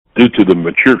Due to the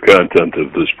mature content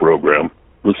of this program,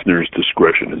 listeners'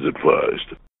 discretion is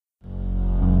advised.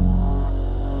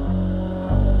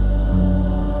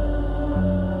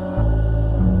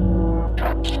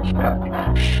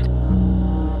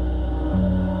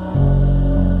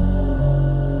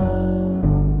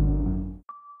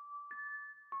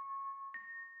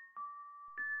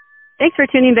 Thanks for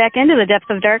tuning back into The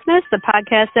Depths of Darkness, the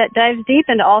podcast that dives deep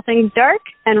into all things dark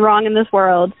and wrong in this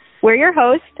world. We're your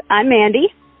hosts. I'm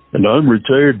Mandy. And I'm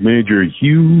retired Major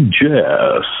Hugh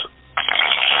Jass.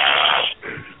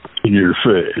 In your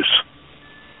face.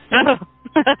 Oh.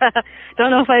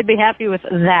 Don't know if I'd be happy with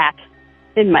that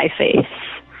in my face.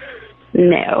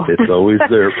 No. It's always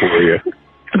there for you.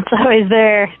 It's always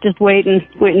there, just waiting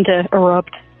to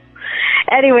erupt.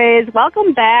 Anyways,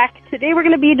 welcome back. Today we're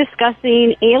going to be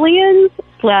discussing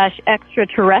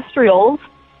aliens/extraterrestrials.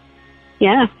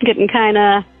 Yeah, getting kind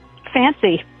of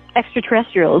fancy.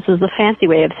 Extraterrestrials is the fancy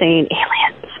way of saying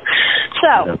aliens.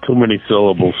 So, yeah, too many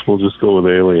syllables. We'll just go with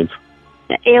aliens.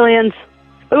 Aliens.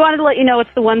 We wanted to let you know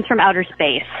it's the ones from outer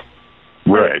space.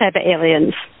 Right. Those type of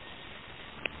aliens.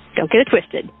 Don't get it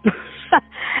twisted.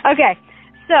 Okay,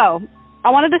 so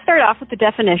I wanted to start off with the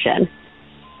definition.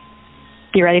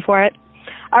 You ready for it?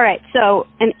 All right, so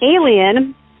an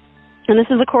alien, and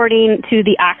this is according to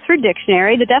the Oxford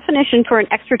Dictionary, the definition for an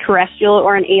extraterrestrial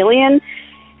or an alien,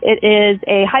 it is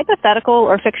a hypothetical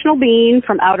or fictional being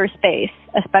from outer space,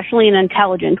 especially an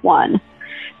intelligent one.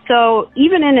 So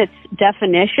even in its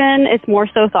definition, it's more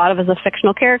so thought of as a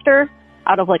fictional character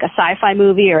out of like a sci-fi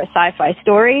movie or a sci-fi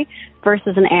story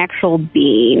versus an actual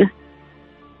being.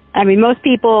 I mean,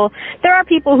 there are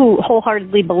people who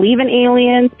wholeheartedly believe in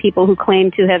aliens, people who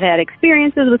claim to have had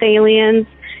experiences with aliens,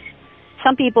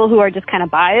 some people who are just kind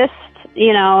of biased,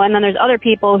 and then there's other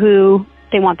people who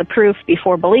they want the proof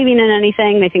before believing in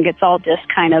anything. They think it's all just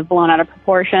kind of blown out of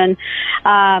proportion.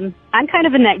 I'm kind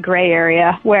of in that gray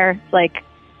area where, like,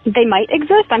 they might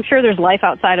exist. I'm sure there's life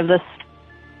outside of this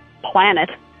planet,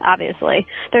 obviously.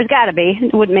 There's got to be.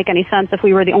 It wouldn't make any sense if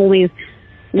we were the only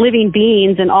living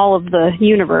beings in all of the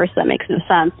universe. That makes no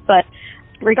sense. But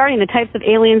regarding the types of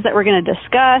aliens that we're going to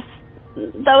discuss,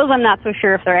 those I'm not so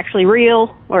sure if they're actually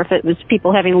real or if it was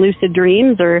people having lucid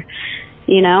dreams or,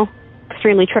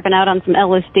 extremely tripping out on some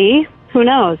LSD. Who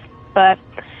knows? But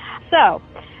so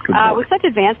with such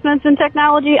advancements in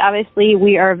technology, obviously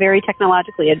we are very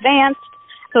technologically advanced.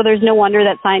 So there's no wonder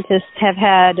that scientists have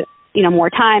had, more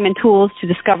time and tools to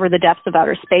discover the depths of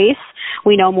outer space.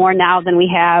 We know more now than we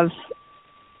have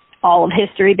all of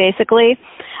history, basically.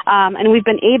 And we've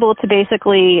been able to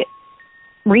basically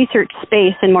research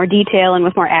space in more detail and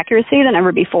with more accuracy than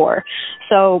ever before.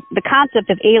 So the concept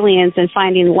of aliens and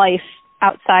finding life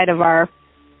outside of our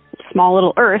small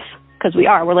little Earth, because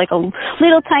we're like a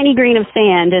little tiny grain of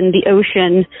sand in the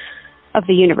ocean of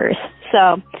the universe.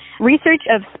 So research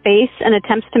of space and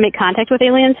attempts to make contact with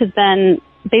aliens has been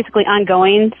basically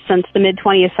ongoing since the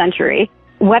mid-20th century.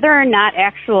 Whether or not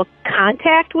actual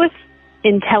contact with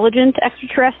intelligent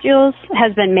extraterrestrials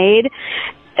has been made,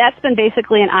 that's been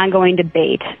basically an ongoing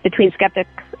debate between skeptics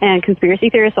and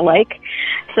conspiracy theorists alike.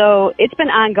 So it's been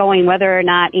ongoing whether or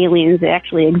not aliens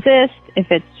actually exist, if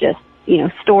it's just,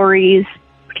 stories,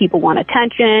 people want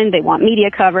attention, they want media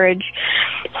coverage.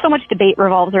 So much debate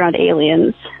revolves around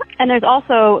aliens. And there's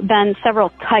also been several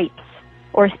types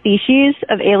or species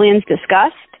of aliens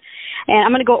discussed. And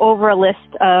I'm going to go over a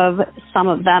list of some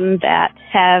of them that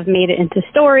have made it into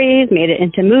stories, made it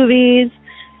into movies.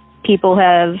 People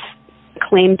have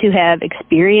claimed to have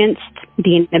experienced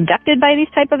being abducted by these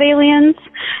type of aliens.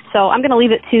 So I'm going to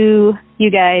leave it to you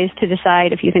guys to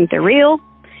decide if you think they're real,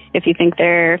 if you think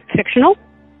they're fictional,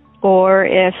 or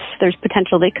if there's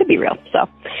potential they could be real. So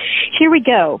here we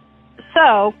go.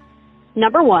 So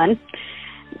number one,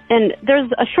 and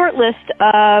there's a short list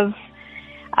of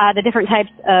the different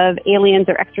types of aliens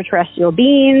or extraterrestrial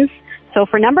beings. So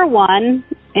for number one,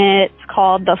 it's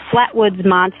called the Flatwoods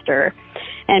Monster.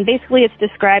 And basically it's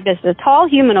described as a tall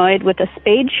humanoid with a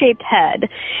spade-shaped head.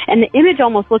 And the image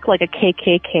almost looked like a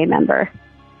KKK member.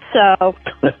 So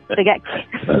they got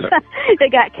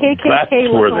KKK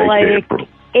look-alike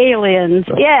aliens.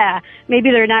 Yeah.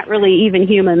 Maybe they're not really even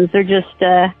humans. They're just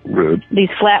these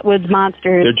Flatwoods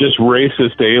monsters. They're just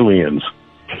racist aliens.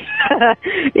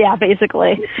 Yeah,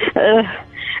 basically.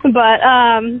 But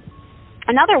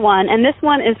another one, and this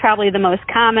one is probably the most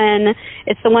common.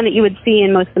 It's the one that you would see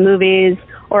in most of the movies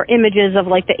or images of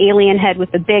like the alien head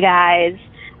with the big eyes.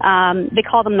 They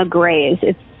call them the Greys.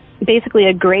 It's basically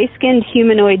a gray-skinned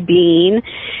humanoid being.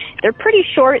 They're pretty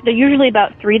short. They're usually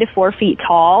about 3 to 4 feet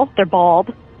tall. They're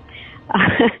bald.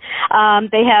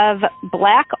 They have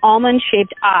black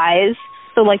almond-shaped eyes.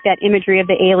 So also like that imagery of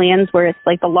the aliens where it's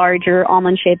like the larger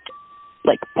almond-shaped,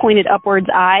 like pointed upwards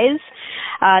eyes.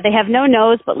 They have no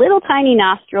nose but little tiny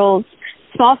nostrils,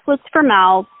 small slits for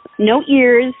mouths, no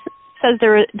ears. Says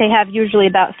they have usually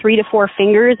about 3 to 4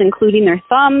 fingers, including their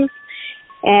thumbs.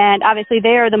 And obviously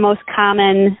they are the most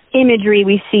common imagery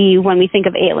we see when we think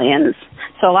of aliens.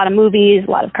 So a lot of movies,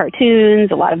 a lot of cartoons,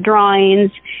 a lot of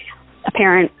drawings,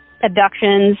 apparent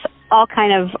abductions, all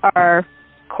kind of are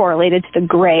correlated to the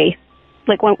gray.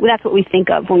 Like that's what we think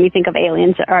of when we think of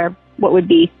aliens, are what would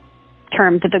be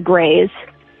termed the grays.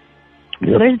 Yep.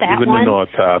 So there's that even one. Even an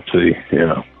autopsy,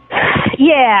 yeah.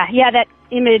 Yeah, that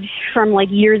image from like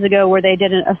years ago where they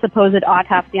did a supposed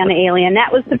autopsy on the alien,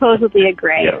 that was supposedly a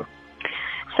gray. Yeah.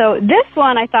 So this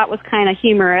one I thought was kind of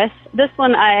humorous. This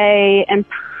one I am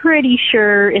pretty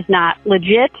sure is not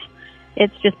legit.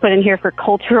 It's just put in here for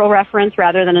cultural reference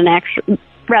rather than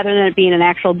it being an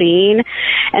actual being.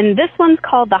 And this one's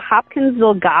called the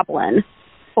Hopkinsville Goblin,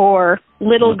 or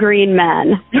Little Green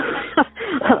Men.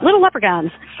 Little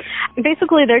leprechauns.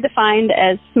 Basically, they're defined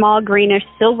as small greenish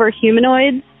silver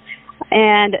humanoids,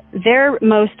 and they're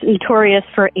most notorious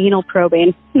for anal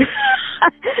probing.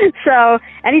 So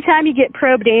anytime you get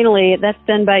probed anally, that's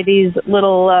done by these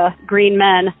little green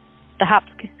men, the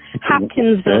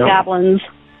Hopkinsville Goblins,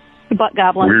 the butt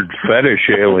goblins. Weird fetish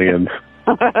aliens.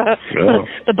 Yeah.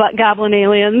 The butt goblin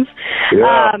aliens.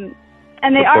 Yeah.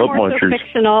 And they are more so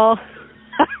fictional.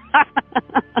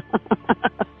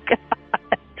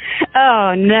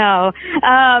 Oh no!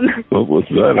 What was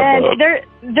that about?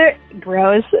 They're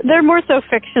gross. They're more so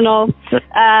fictional,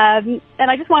 and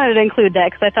I just wanted to include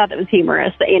that because I thought that was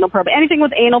humorous. The anal probe. Anything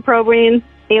with anal probing,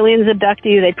 aliens abduct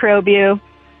you. They probe you.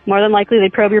 More than likely, they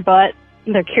probe your butt.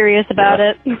 They're curious about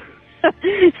it.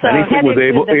 So anything with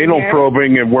anal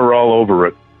probing, and we're all over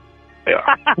it. Yeah,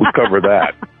 we cover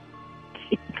that.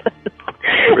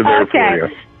 We're there for you.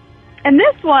 And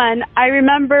this one, I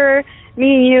remember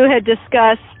me and you had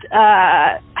discussed,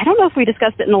 I don't know if we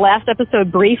discussed it in the last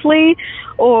episode briefly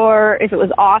or if it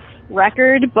was off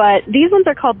record, but these ones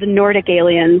are called the Nordic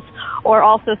aliens, or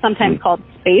also sometimes called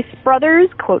Space Brothers,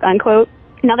 quote unquote.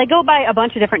 Now, they go by a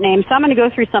bunch of different names, so I'm going to go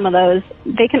through some of those.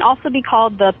 They can also be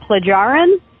called the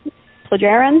Plejaren,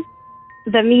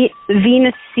 the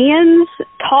Venusians,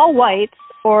 Tall Whites,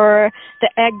 or the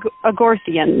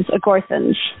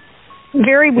Agorthians.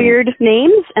 Very weird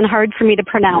names and hard for me to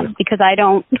pronounce because I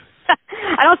don't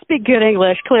speak good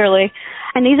English, clearly.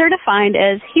 And these are defined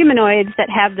as humanoids that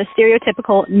have the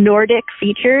stereotypical Nordic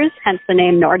features, hence the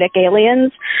name Nordic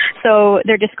aliens. So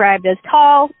they're described as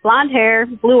tall, blonde hair,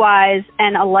 blue eyes,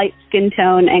 and a light skin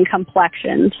tone and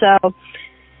complexion. So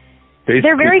basically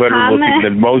they're very better common. Looking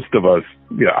than most of us.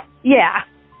 Yeah. Yeah.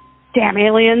 Damn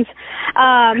aliens.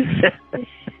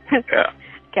 Yeah.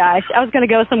 Gosh, I was going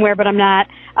to go somewhere, but I'm not.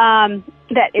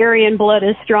 That Aryan blood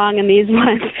is strong in these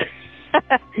ones.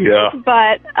 Yeah.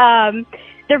 But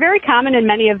they're very common in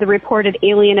many of the reported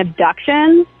alien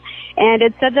abductions, and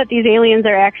it's said that these aliens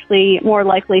are actually more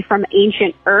likely from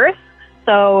ancient Earth,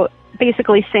 so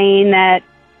basically saying that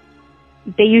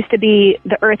they used to be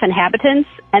the Earth inhabitants,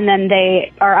 and then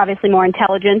they are obviously more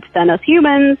intelligent than us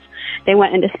humans. They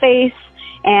went into space,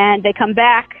 and they come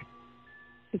back,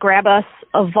 grab us,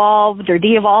 evolved or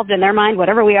de-evolved in their mind,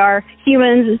 whatever we are,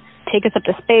 humans, take us up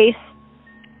to space,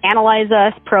 analyze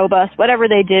us, probe us, whatever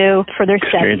they do for their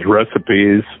study. Exchange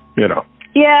recipes, you know.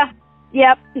 Yeah,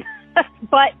 yep.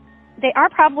 But they are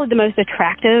probably the most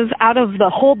attractive out of the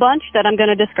whole bunch that I'm going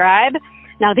to describe.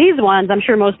 Now, these ones, I'm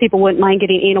sure most people wouldn't mind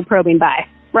getting anal probing by,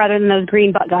 rather than those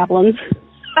green butt goblins.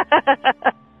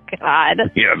 God.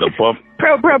 Yeah, the bump.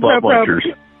 Probe.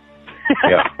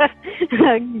 Yeah.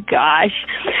 Gosh.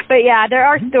 But yeah, there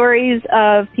are stories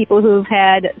of people who've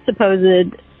had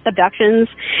supposed abductions,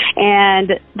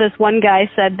 and this one guy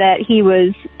said that he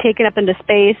was taken up into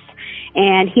space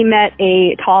and he met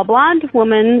a tall blonde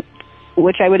woman,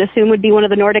 which I would assume would be one of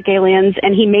the Nordic aliens,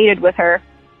 and he mated with her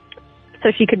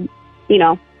so she could, you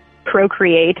know,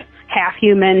 procreate, half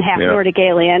human, half Nordic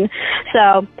alien.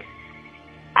 So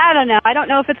I don't know. I don't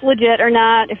know if it's legit or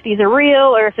not, if these are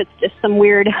real or if it's just some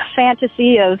weird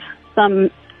fantasy of some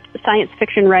science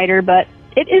fiction writer, but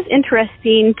it is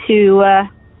interesting to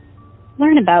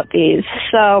learn about these.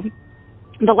 So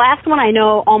the last one I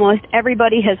know almost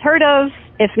everybody has heard of.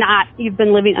 If not, you've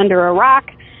been living under a rock,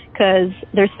 because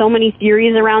there's so many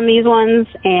theories around these ones,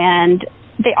 and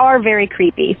they are very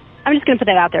creepy. I'm just going to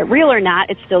put that out there. Real or not,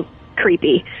 it's still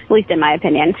creepy, at least in my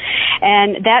opinion.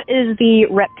 And that is the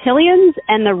reptilians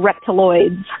and the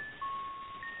reptiloids.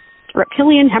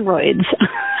 Reptilian hemorrhoids.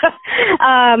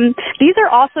 These are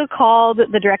also called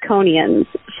the Draconians.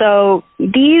 So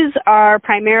these are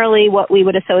primarily what we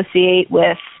would associate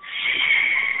with,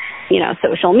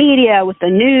 social media, with the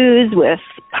news, with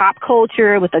pop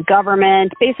culture, with the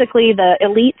government. Basically, the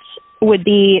elites would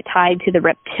be tied to the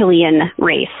reptilian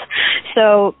race.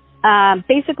 So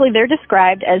basically, they're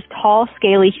described as tall,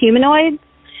 scaly humanoids,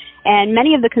 and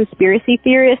many of the conspiracy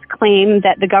theorists claim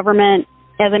that the government,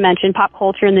 as I mentioned, pop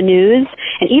culture and the news,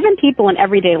 and even people in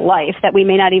everyday life that we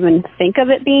may not even think of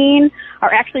it being,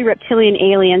 are actually reptilian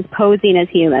aliens posing as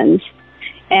humans.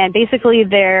 And basically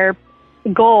their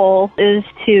goal is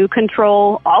to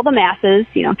control all the masses,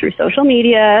 through social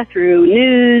media, through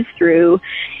news, through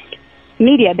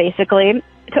media, basically,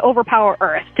 to overpower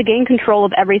Earth, to gain control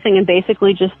of everything and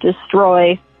basically just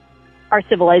destroy our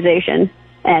civilization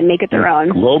and make it their own.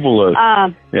 Globalist.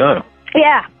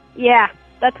 Yeah.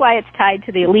 That's why it's tied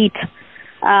to the elite.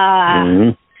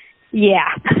 Yeah.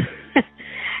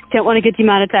 Don't want to get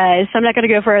demonetized, so I'm not going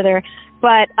to go further.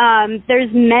 But there's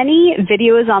many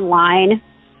videos online,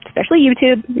 especially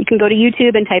YouTube. You can go to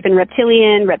YouTube and type in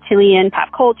reptilian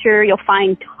pop culture. You'll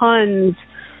find tons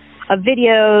of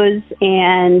videos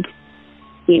and,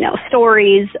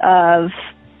 stories of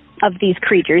these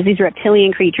creatures, these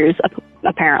reptilian creatures,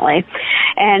 apparently,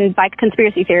 and by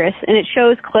conspiracy theorists. And it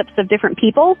shows clips of different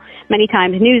people, many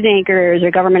times news anchors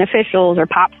or government officials or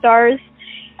pop stars.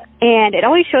 And it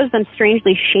always shows them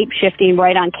strangely shape-shifting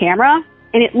right on camera.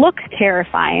 And it looks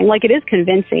terrifying, like it is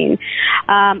convincing.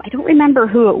 I don't remember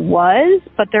who it was,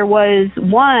 but there was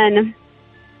one,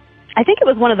 I think it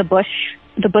was one of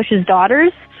Bush's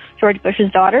daughters, George Bush's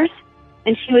daughters.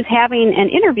 And she was having an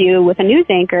interview with a news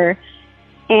anchor.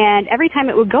 And every time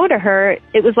it would go to her,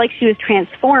 it was like she was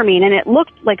transforming, and it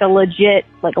looked like a legit,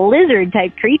 like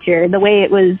lizard-type creature, the way it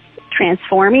was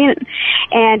transforming.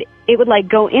 And it would,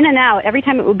 go in and out. Every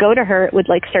time it would go to her, it would,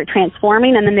 start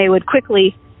transforming, and then they would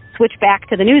quickly switch back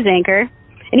to the news anchor.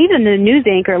 And even the news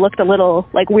anchor looked a little,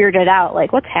 weirded out,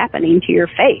 what's happening to your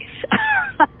face?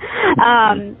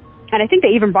 And I think they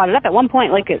even brought it up at one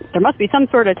point, there must be some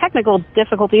sort of technical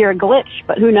difficulty or glitch,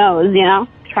 but who knows,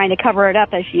 trying to cover it up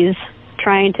as she's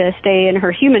trying to stay in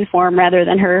her human form rather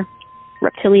than her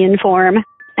reptilian form.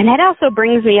 And that also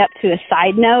brings me up to a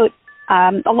side note,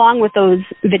 along with those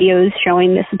videos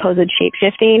showing the supposed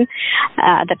shape-shifting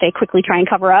that they quickly try and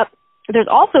cover up. There's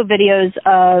also videos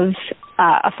of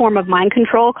a form of mind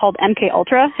control called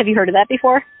MKUltra. Have you heard of that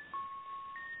before?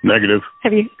 Negative.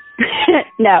 Have you?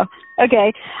 No.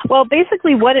 Okay. Well,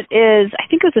 basically what it is, I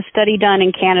think it was a study done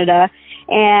in Canada,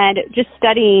 and just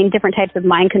studying different types of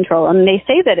mind control. And they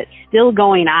say that it's still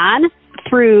going on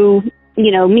through,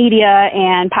 media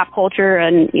and pop culture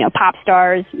and, pop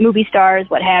stars, movie stars,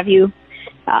 what have you.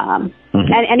 And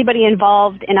anybody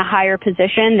involved in a higher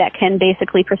position that can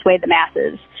basically persuade the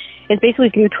masses is basically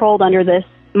controlled under this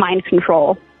mind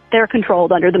control. They're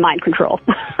controlled under the mind control.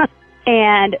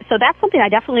 And so that's something I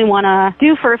definitely want to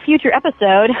do for a future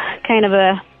episode, kind of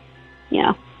a,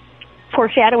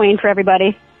 foreshadowing for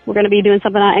everybody. We're going to be doing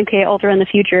something on MKUltra in the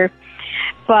future.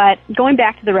 But going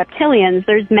back to the reptilians,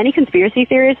 there's many conspiracy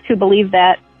theorists who believe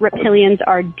that reptilians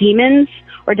are demons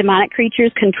or demonic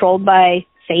creatures controlled by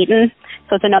Satan.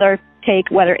 So it's another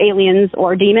take, whether aliens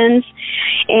or demons.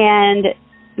 And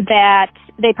that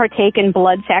they partake in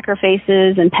blood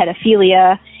sacrifices and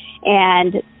pedophilia.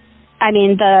 And,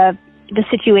 the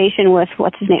situation with,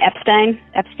 what's his name,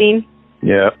 Epstein?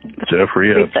 Yeah,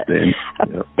 Jeffrey Epstein.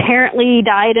 Apparently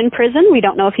died in prison. We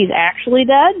don't know if he's actually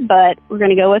dead, but we're going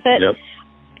to go with it.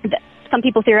 Yep. Some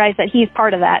people theorize that he's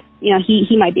part of that.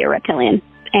 He might be a reptilian.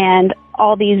 And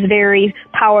all these very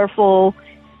powerful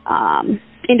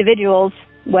individuals,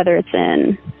 whether it's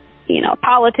in,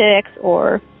 politics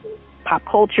or pop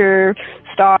culture,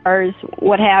 stars,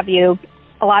 what have you,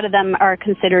 a lot of them are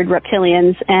considered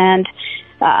reptilians. And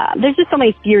there's just so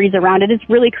many theories around it. It's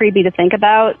really creepy to think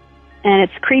about. And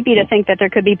it's creepy to think that there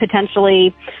could be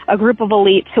potentially a group of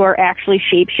elites who are actually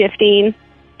shape-shifting,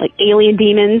 like alien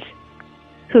demons,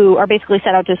 who are basically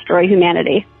set out to destroy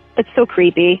humanity. It's so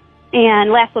creepy. And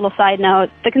last little side note,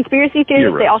 the conspiracy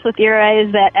theorists, they also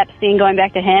theorize that Epstein, going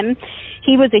back to him,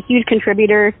 he was a huge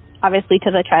contributor, obviously,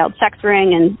 to the child sex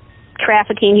ring and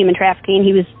trafficking, human trafficking.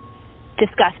 He was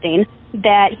disgusting.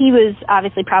 That he was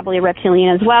obviously probably a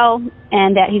reptilian as well,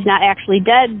 and that he's not actually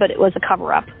dead, but it was a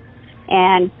cover-up.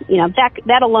 And,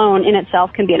 that alone in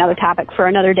itself can be another topic for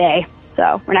another day.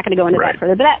 So we're not going to go into that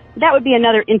further. But that would be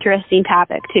another interesting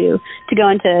topic, too, to go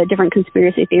into different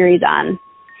conspiracy theories on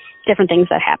different things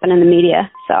that happen in the media.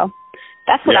 So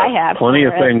that's what I have. Plenty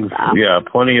of things.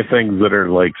 Plenty of things that are,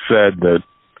 said that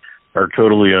are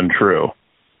totally untrue.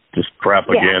 Just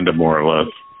propaganda, more or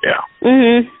less. Yeah.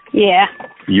 Yeah.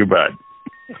 You bet.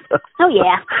 Oh,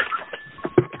 yeah.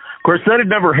 Of course, that had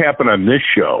never happened on this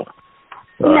show.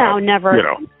 No, never.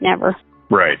 Never.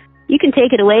 Right. You can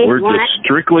take it away. We're just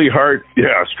strictly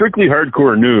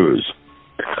hardcore news.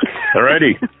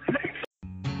 Alrighty.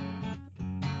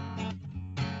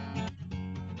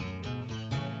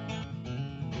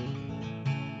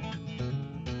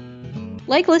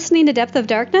 Like listening to Depth of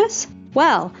Darkness?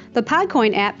 Well, the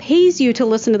Podcoin app pays you to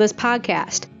listen to this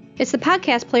podcast. It's the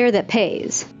podcast player that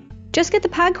pays. Just get the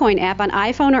Podcoin app on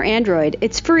iPhone or Android.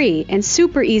 It's free and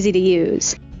super easy to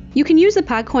use. You can use the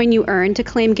Podcoin you earn to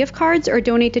claim gift cards or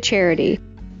donate to charity.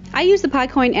 I use the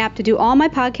Podcoin app to do all my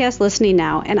podcast listening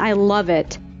now, and I love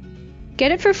it.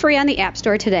 Get it for free on the App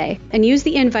Store today and use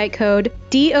the invite code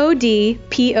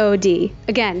DODPOD.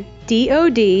 Again,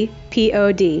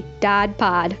 DODPOD.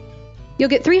 DODPOD. You'll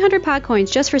get 300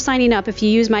 Podcoins just for signing up if you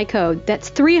use my code. That's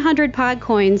 300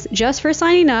 Podcoins just for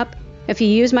signing up if you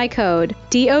use my code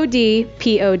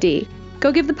DODPOD.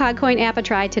 Go give the Podcoin app a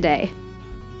try today.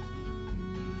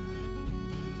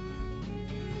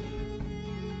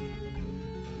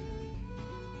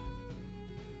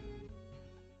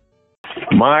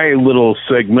 My little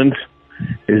segment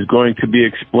is going to be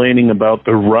explaining about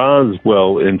the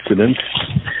Roswell incident.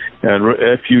 And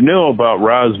if you know about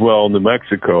Roswell, New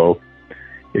Mexico,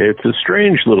 it's a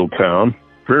strange little town,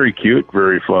 very cute,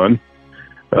 very fun.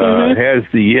 It has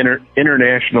the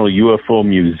International UFO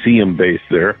Museum based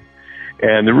there.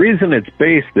 And the reason it's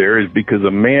based there is because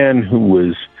a man who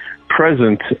was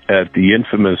present at the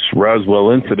infamous Roswell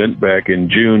incident back in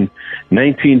June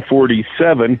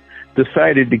 1947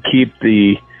 decided to keep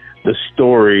the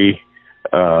story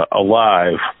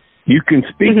alive. You can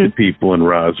speak to people in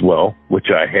Roswell, which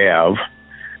I have,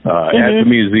 at the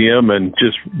museum and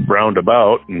just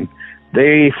roundabout, and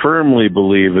they firmly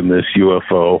believe in this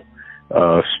UFO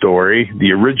story,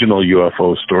 the original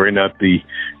UFO story, not the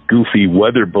goofy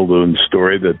weather balloon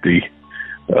story that the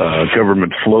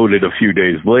government floated a few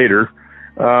days later.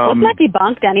 Wasn't that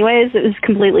debunked anyways? It was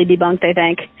completely debunked, I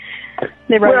think.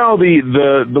 Well,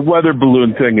 the weather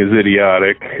balloon thing is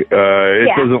idiotic.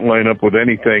 It doesn't line up with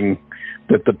anything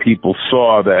that the people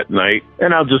saw that night.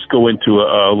 And I'll just go into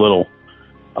a little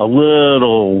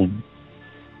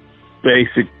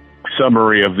basic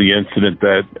summary of the incident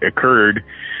that occurred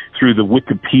through the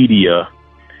Wikipedia.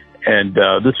 And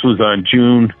this was on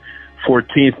June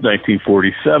 14th,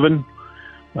 1947.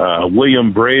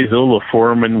 William Brazel, a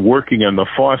foreman working on the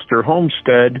Foster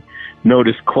homestead,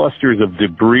 noticed clusters of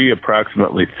debris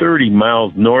approximately 30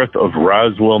 miles north of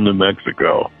Roswell, New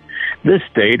Mexico. This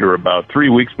date, or about 3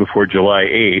 weeks before July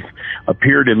 8th,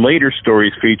 appeared in later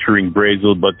stories featuring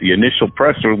Brazel, but the initial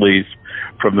press release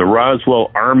from the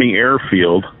Roswell Army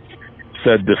Airfield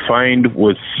said the find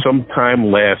was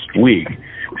sometime last week,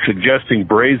 suggesting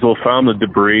Brazel found the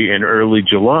debris in early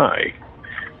July.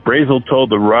 Brazel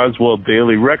told the Roswell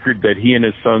Daily Record that he and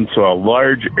his son saw a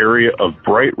large area of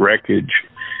bright wreckage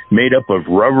made up of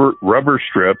rubber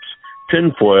strips,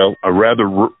 tinfoil, a rather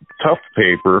tough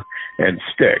paper, and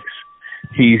sticks.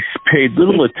 He paid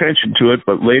little attention to it,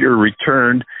 but later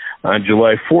returned on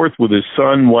July 4th with his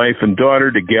son, wife, and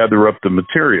daughter to gather up the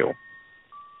material.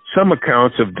 Some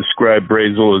accounts have described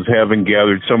Brazel as having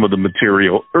gathered some of the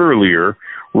material earlier,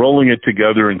 rolling it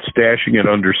together and stashing it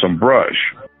under some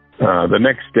brush. The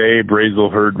next day,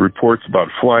 Brazel heard reports about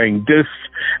flying discs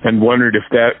and wondered if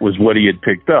that was what he had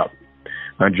picked up.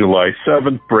 On July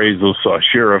 7th, Brazel saw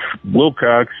Sheriff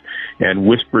Wilcox and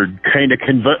whispered kind of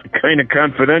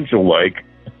confidential-like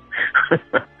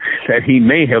that he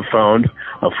may have found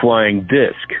a flying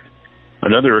disc.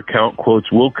 Another account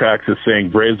quotes Wilcox as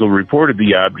saying Brazel reported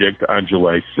the object on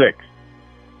July 6th.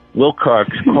 Wilcox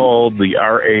called the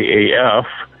RAAF,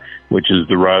 which is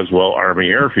the Roswell Army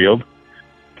Airfield,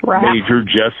 Major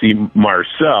Jesse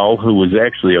Marcel, who was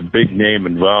actually a big name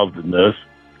involved in this,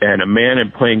 and a man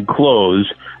in plain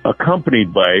clothes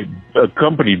accompanied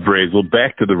Brazel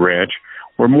back to the ranch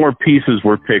where more pieces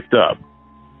were picked up.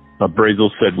 Brazel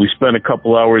said, "We spent a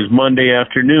couple hours Monday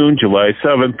afternoon, July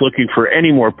 7th, looking for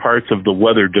any more parts of the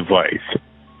weather device."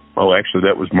 Oh, actually,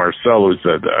 that was Marcel who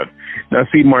said that. Now,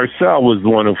 see, Marcel was the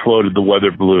one who floated the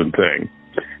weather balloon thing.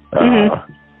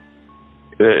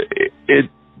 It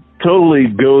totally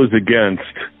goes against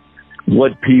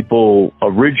what people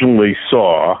originally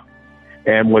saw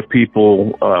and what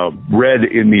people read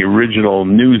in the original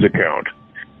news account.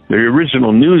 The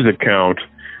original news account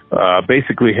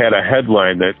basically had a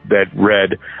headline that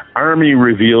read, "Army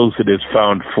reveals it has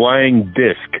found flying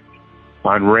disc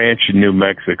on ranch in New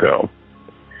Mexico."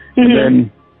 And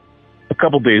then a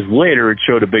couple days later, it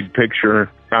showed a big picture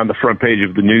on the front page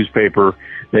of the newspaper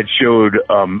that showed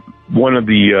one of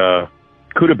the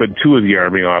could have been two of the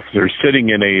Army officers sitting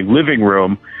in a living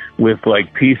room with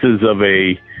like pieces of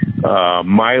a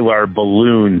Mylar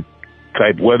balloon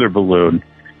type weather balloon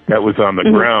that was on the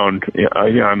ground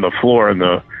on the floor in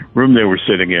the room they were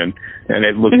sitting in, and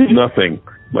it looked nothing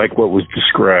like what was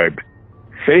described.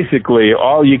 Basically,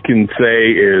 all you can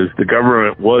say is the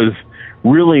government was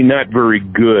really not very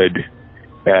good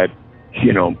at,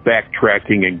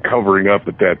 backtracking and covering up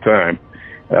at that time.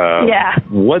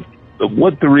 What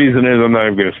the reason is, I'm not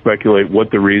even going to speculate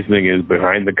what the reasoning is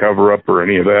behind the cover-up or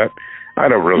any of that. I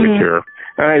don't really care.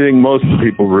 And I think most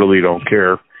people really don't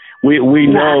care. We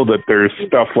know that there's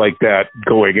stuff like that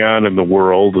going on in the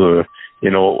world,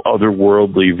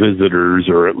 otherworldly visitors,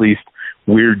 or at least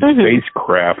weird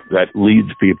spacecraft that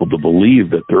leads people to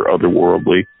believe that they're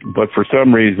otherworldly. But for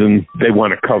some reason, they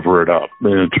want to cover it up,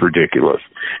 and it's ridiculous.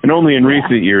 And only in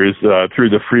recent years, through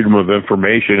the Freedom of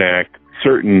Information Act,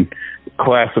 certain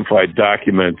classified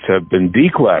documents have been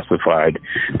declassified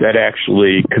that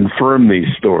actually confirm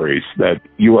these stories, that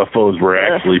UFOs were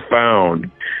actually found,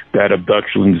 that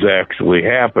abductions actually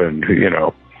happened,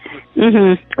 that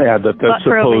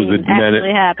supposed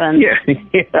actually happened. Yeah,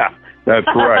 that's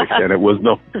right. And it was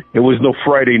no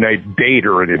Friday night date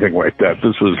or anything like that.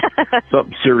 This was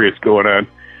something serious going on,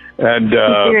 and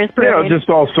just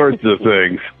all sorts of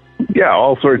things. Yeah,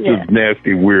 all sorts of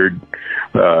nasty, weird,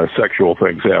 sexual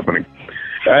things happening.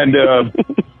 And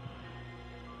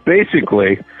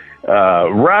basically,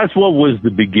 Roswell was the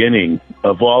beginning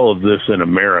of all of this in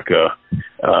America,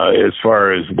 as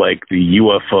far as like the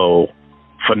UFO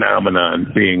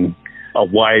phenomenon being a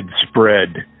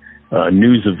widespread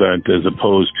news event as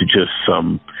opposed to just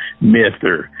some myth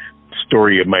or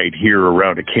story you might hear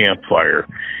around a campfire.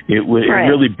 It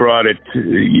really brought it,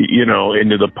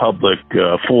 into the public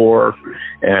fore,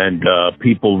 and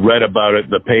people read about it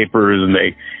in the papers, and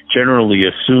they generally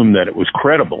assumed that it was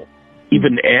credible,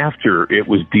 even after it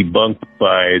was debunked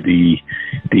by the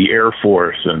Air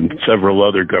Force and several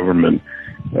other government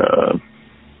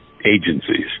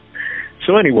agencies.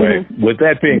 So anyway, with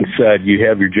that being said, you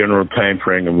have your general time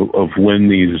frame of when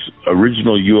these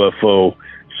original UFO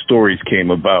stories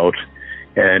came about.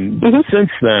 And since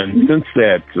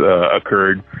that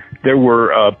occurred, there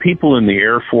were people in the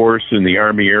Air Force and the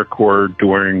Army Air Corps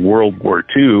during World War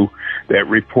II that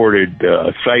reported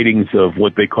sightings of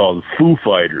what they called Foo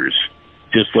Fighters,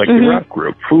 just like the rock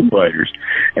group, Foo Fighters,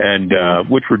 and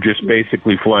which were just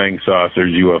basically flying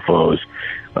saucers, UFOs.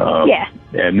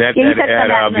 And that had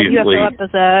obviously UFO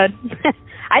episode.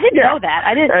 I didn't know that.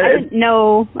 I didn't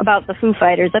know about the Foo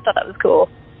Fighters. I thought that was cool.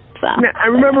 So. I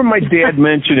remember my dad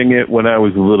mentioning it when I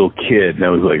was a little kid, and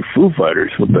I was like, Foo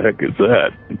Fighters, what the heck is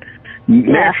that?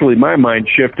 Naturally, my mind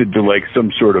shifted to like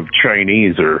some sort of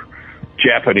Chinese or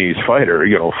Japanese fighter,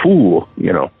 Foo,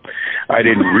 I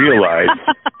didn't realize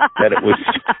that it was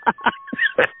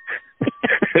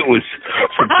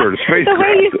some sort of spacecraft. The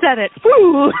way you said it,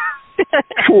 Foo.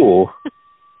 Foo.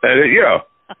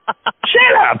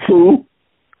 Shut up, Foo.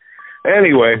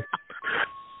 Anyway.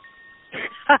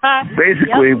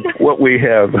 Basically, what we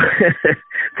have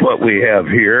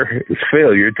here is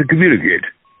failure to communicate.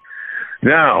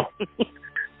 Now,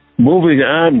 moving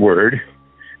onward,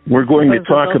 we're going to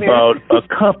talk about a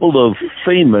couple of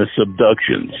famous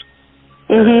abductions.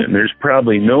 And there's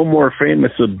probably no more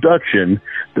famous abduction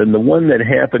than the one that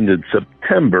happened in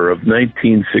September of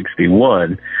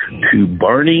 1961 to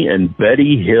Barney and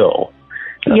Betty Hill.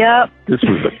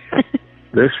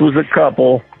 This was a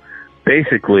couple,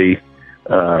 basically.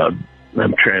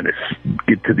 I'm trying to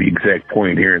get to the exact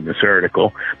point here in this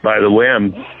article. By the way,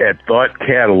 I'm at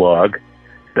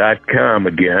thoughtcatalog.com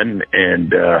again,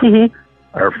 and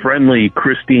our friendly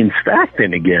Christine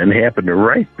Stockton again happened to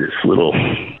write this little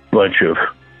bunch of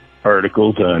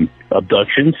articles on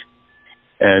abductions.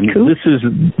 And this is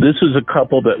a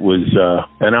couple that was,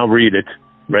 and I'll read it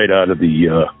right out of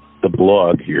the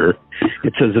blog here.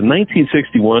 It says, in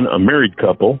 1961, a married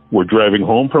couple were driving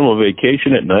home from a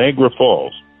vacation at Niagara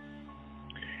Falls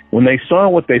when they saw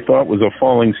what they thought was a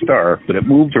falling star, but it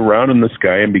moved around in the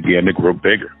sky and began to grow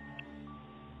bigger.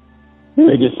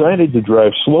 They decided to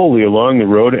drive slowly along the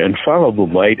road and follow the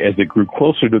light as it grew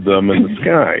closer to them in the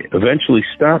sky, eventually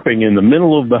stopping in the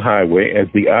middle of the highway as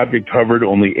the object hovered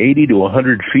only 80 to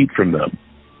 100 feet from them.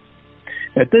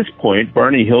 At this point,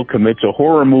 Barney Hill commits a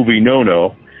horror movie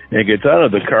no-no and gets out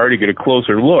of the car to get a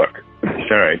closer look.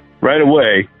 All right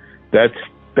away,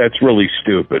 that's really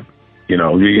stupid. You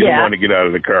don't want to get out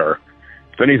of the car.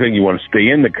 If anything, you want to stay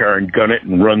in the car and gun it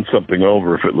and run something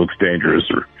over if it looks dangerous.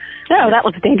 That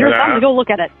looks dangerous. I'm going to go look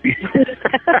at it.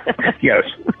 Yes.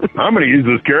 I'm going to use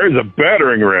this car as a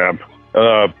battering ram.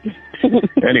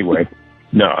 Anyway,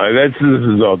 No, this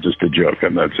is all just a joke.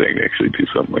 I'm not saying they actually do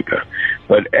something like that.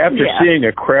 But after seeing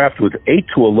a craft with 8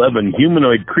 to 11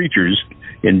 humanoid creatures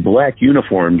in black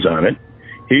uniforms on it,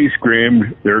 he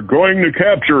screamed, "They're going to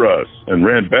capture us," and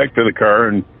ran back to the car,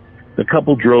 and the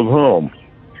couple drove home.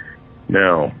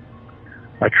 Now,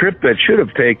 a trip that should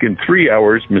have taken 3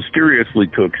 hours mysteriously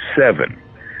took 7.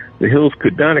 The Hills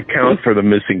could not account for the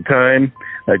missing time.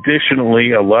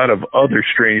 Additionally, a lot of other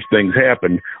strange things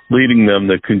happened, leading them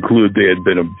to conclude they had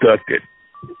been abducted.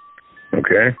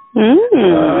 Okay?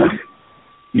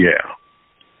 Yeah.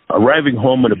 Arriving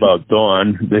home at about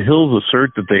dawn, the Hills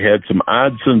assert that they had some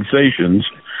odd sensations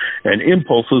and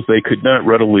impulses they could not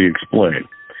readily explain.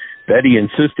 Betty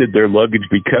insisted their luggage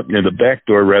be kept near the back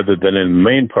door rather than in the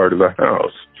main part of the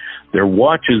house. Their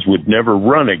watches would never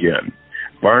run again.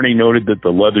 Barney noted that the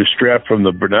leather strap from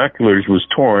the binoculars was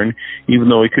torn, even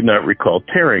though he could not recall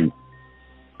tearing.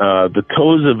 The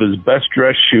toes of his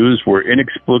best-dressed shoes were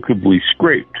inexplicably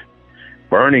scraped.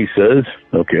 Barney says,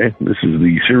 okay, this is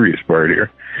the serious part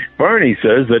here. Barney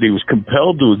says that he was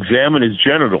compelled to examine his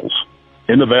genitals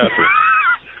in the bathroom.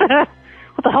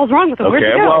 What the hell's wrong with him?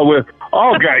 Okay, well,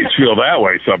 all guys feel that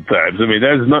way sometimes. I mean,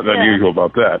 there's nothing unusual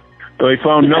about that. So they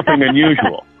found nothing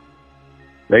unusual.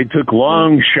 They took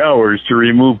long showers to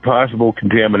remove possible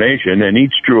contamination, and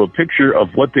each drew a picture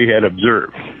of what they had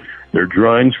observed. Their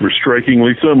drawings were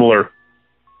strikingly similar.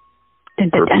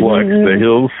 Perplexed, the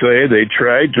Hills say they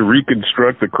tried to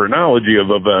reconstruct the chronology of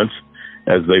events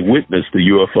as they witnessed the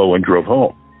UFO and drove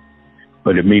home.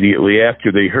 But immediately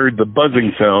after they heard the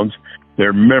buzzing sounds,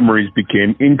 their memories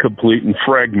became incomplete and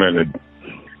fragmented.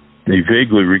 They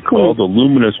vaguely recalled a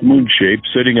luminous moon shape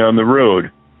sitting on the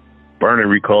road. Barney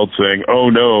recalled saying, "Oh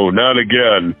no, not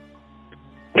again."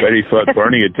 Betty thought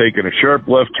Barney had taken a sharp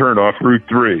left turn off Route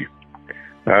 3.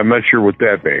 I'm not sure what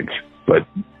that means, but,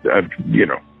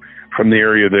 from the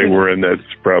area they were in, that's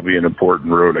probably an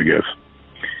important road, I guess.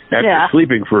 After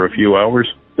sleeping for a few hours,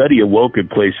 Betty awoke and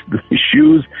placed the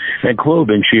shoes and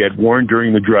clothing she had worn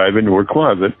during the drive into her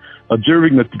closet,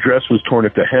 observing that the dress was torn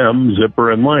at the hem,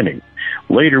 zipper, and lining.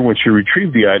 Later, when she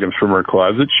retrieved the items from her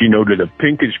closet, she noted a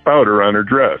pinkish powder on her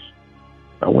dress.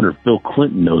 I wonder if Bill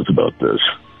Clinton knows about this.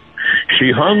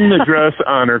 She hung the dress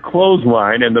on her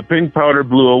clothesline, and the pink powder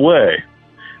blew away.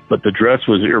 But the dress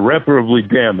was irreparably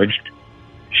damaged.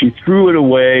 She threw it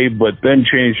away, but then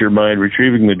changed her mind,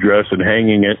 retrieving the dress and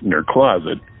hanging it in her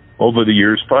closet. Over the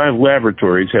years, 5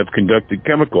 laboratories have conducted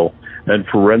chemical and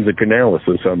forensic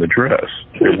analysis on the dress.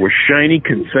 There were shiny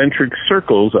concentric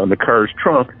circles on the car's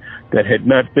trunk that had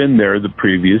not been there the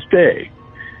previous day.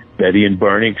 Betty and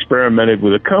Barney experimented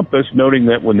with a compass, noting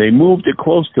that when they moved it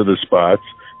close to the spots,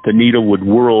 the needle would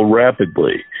whirl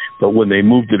rapidly. But when they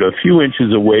moved it a few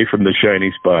inches away from the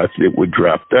shiny spots, it would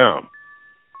drop down.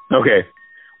 Okay.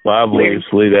 Well,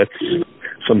 obviously, that's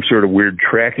some sort of weird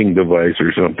tracking device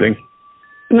or something.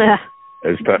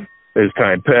 As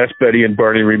time passed, Betty and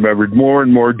Barney remembered more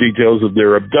and more details of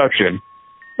their abduction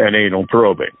and anal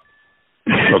probing.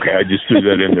 Okay, I just threw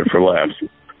that in there for laughs.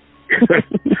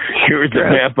 Here's a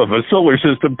map of a solar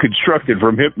system constructed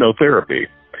from hypnotherapy.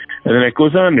 And then it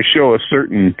goes on to show a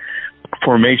certain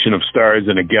formation of stars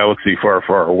in a galaxy far,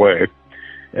 far away.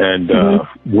 And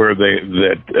where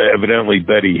that evidently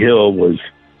Betty Hill was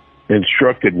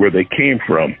instructed where they came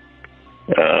from.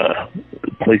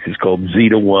 Places called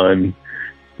Zeta 1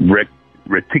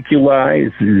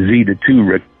 Reticuli, Zeta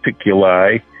 2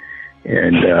 Reticuli,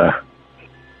 and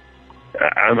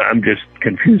I'm just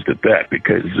confused at that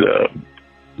because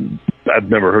I've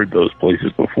never heard those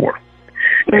places before.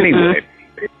 Anyway,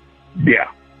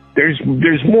 there's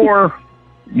more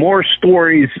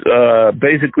stories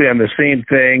basically on the same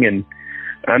thing, and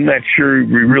I'm not sure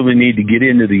we really need to get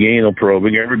into the anal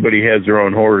probing. Everybody has their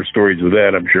own horror stories with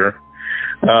that, I'm sure.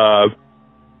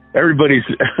 Everybody's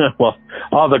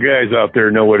all the guys out there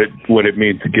know what it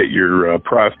means to get your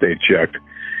prostate checked.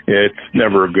 It's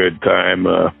never a good time,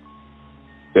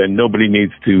 and nobody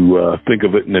needs to think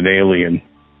of it in an alien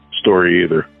story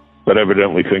either. But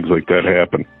evidently, things like that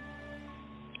happen.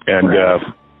 And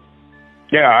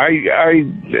I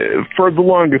for the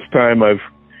longest time I've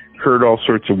heard all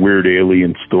sorts of weird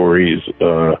alien stories. There's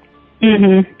other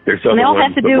and they all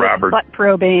ones, have to do with butt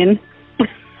probing.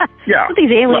 Yeah.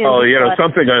 These aliens. Well,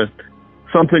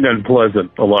 something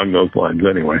unpleasant along those lines.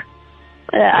 Anyway.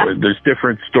 Yeah. There's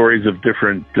different stories of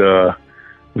different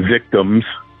victims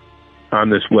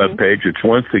on this webpage. It's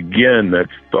once again,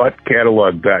 that's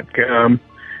thoughtcatalog.com.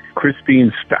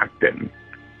 Christine Stockton,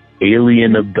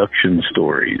 Alien Abduction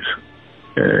Stories.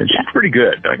 She's pretty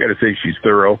good. I got to say, she's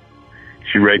thorough.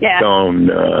 She writes down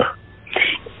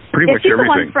pretty much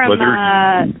everything. From, whether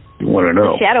you want to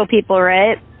know. Shadow People,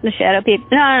 right? The Shadow People.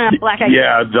 No, Black-Eyed Kids.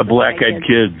 Yeah, the Black-Eyed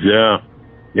Kids, yeah.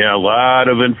 Yeah, a lot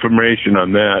of information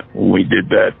on that when we did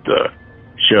that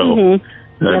show. Mm-hmm.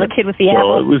 Yeah, the kid with the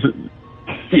apple. It was,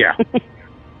 yeah.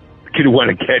 The kid who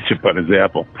wanted ketchup on his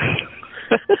apple.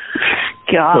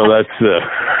 God. So that's,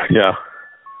 yeah.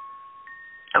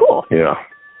 Cool. Yeah.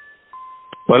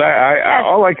 But I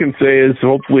all I can say is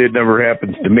hopefully it never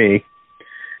happens to me.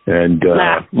 And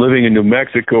living in New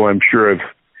Mexico, I'm sure I've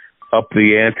upped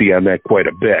the ante on that quite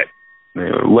a bit.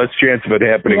 Less chance of it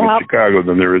happening in Chicago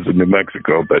than there is in New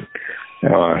Mexico, but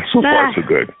so far so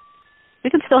good.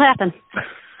 It could still happen.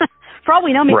 For all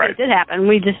we know, maybe it did happen.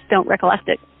 We just don't recollect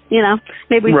it. You know,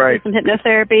 maybe we should do some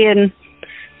hypnotherapy and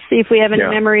see if we have any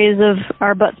memories of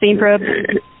our butts being probed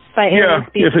by alien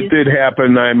species. If it did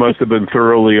happen, I must have been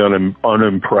thoroughly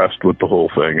unimpressed with the whole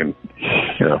thing and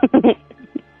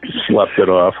slept it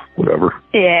off, whatever.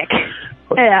 Ick.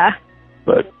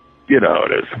 But you know how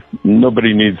it is.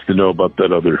 Nobody needs to know about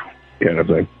that other kind of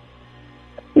thing.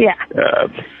 Yeah.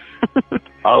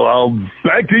 I'll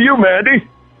back to you, Mandy.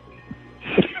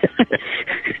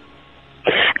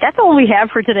 That's all we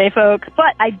have for today, folks.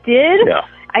 But I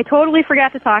totally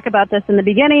forgot to talk about this in the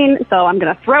beginning, so I'm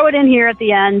going to throw it in here at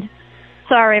the end.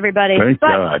 Sorry, everybody. Thank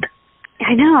God.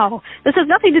 I know. This has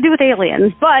nothing to do with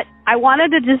aliens, but I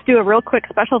wanted to just do a real quick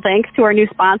special thanks to our new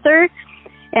sponsor,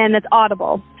 and that's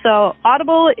Audible. So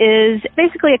Audible is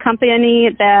basically a company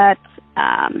that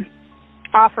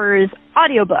offers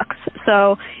audiobooks.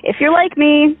 So if you're like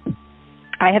me,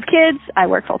 I have kids, I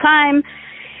work full time,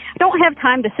 I don't have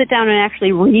time to sit down and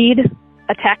actually read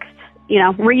a text,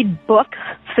 read books,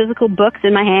 physical books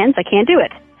in my hands. I can't do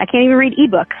it. I can't even read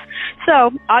ebooks.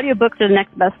 So audiobooks are the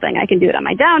next best thing. I can do it on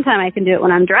my downtime. I can do it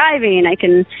when I'm driving. I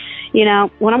can,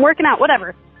 when I'm working out,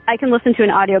 whatever. I can listen to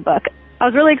an audiobook. I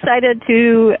was really excited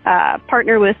to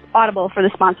partner with Audible for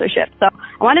the sponsorship. So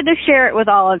I wanted to share it with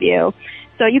all of you.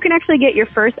 So you can actually get your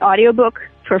first audiobook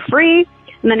for free.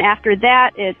 And then after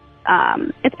that, it's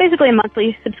basically a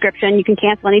monthly subscription. You can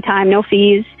cancel anytime, no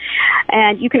fees.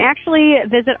 And you can actually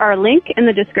visit our link in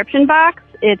the description box.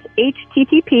 It's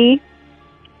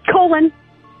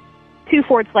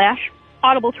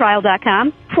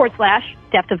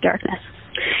http://audibletrial.com/Depth of Darkness.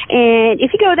 And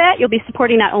if you go that, you'll be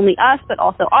supporting not only us, but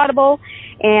also Audible.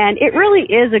 And it really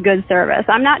is a good service.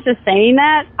 I'm not just saying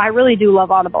that. I really do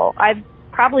love Audible. I've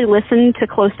probably listened to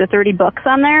close to 30 books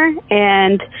on there.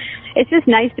 And it's just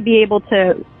nice to be able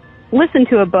to listen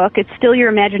to a book. It's still your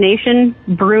imagination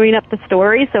brewing up the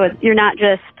story. So you're not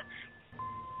just,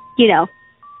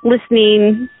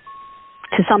 listening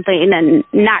to something and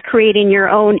not creating your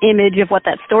own image of what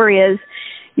that story is.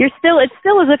 It's still as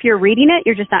if you're reading it.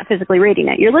 You're just not physically reading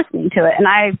it. You're listening to it. And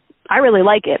I really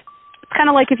like it. It's kind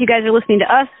of like if you guys are listening to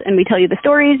us and we tell you the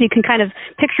stories, you can kind of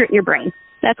picture it in your brain.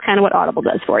 That's kind of what Audible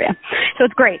does for you. So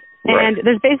it's great. Right. And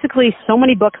there's basically so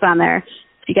many books on there.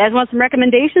 If you guys want some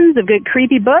recommendations of good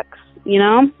creepy books,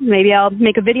 maybe I'll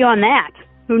make a video on that.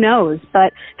 Who knows?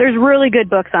 But there's really good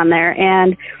books on there.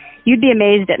 And you'd be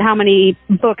amazed at how many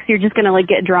books you're just going to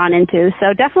get drawn into.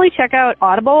 So definitely check out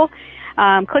Audible.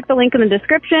 Click the link in the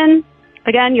description.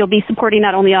 Again, you'll be supporting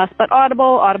not only us, but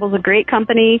Audible. Audible's a great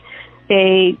company.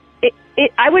 I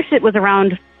wish it was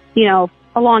around,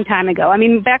 a long time ago. I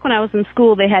mean, back when I was in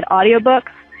school, they had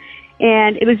audiobooks,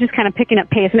 and it was just kind of picking up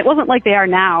pace. And it wasn't like they are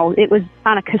now. It was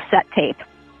on a cassette tape.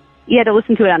 You had to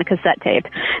listen to it on a cassette tape.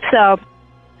 So,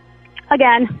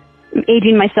 again, I'm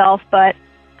aging myself, but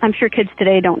I'm sure kids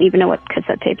today don't even know what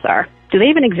cassette tapes are. Do they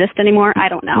even exist anymore? I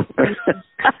don't know.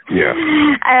 Yeah.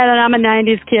 I don't know. I'm a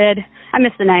 90s kid. I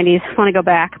miss the 90s. I want to go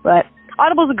back. But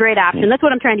Audible's a great option. That's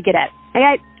what I'm trying to get at.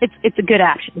 It's a good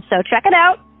option. So check it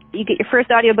out. You get your first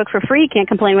audiobook for free. Can't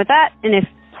complain with that. And if,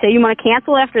 say, you want to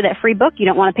cancel after that free book, you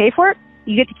don't want to pay for it,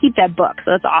 you get to keep that book.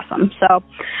 So that's awesome. So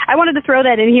I wanted to throw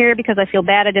that in here because I feel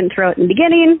bad I didn't throw it in the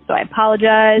beginning. So I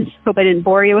apologize. Hope I didn't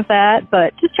bore you with that.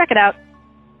 But just check it out.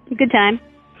 Good time.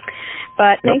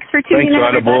 But thanks for tuning in,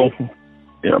 Audible.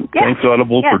 Thanks,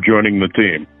 Audible, for joining the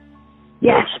team.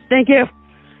 Yes, thank you.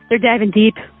 They're diving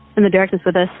deep in the darkness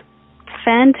with us.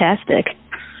 Fantastic.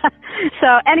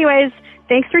 So, anyways,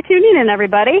 thanks for tuning in,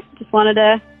 everybody. Just wanted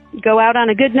to go out on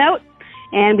a good note,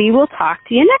 and we will talk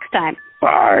to you next time.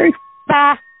 Bye.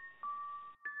 Bye.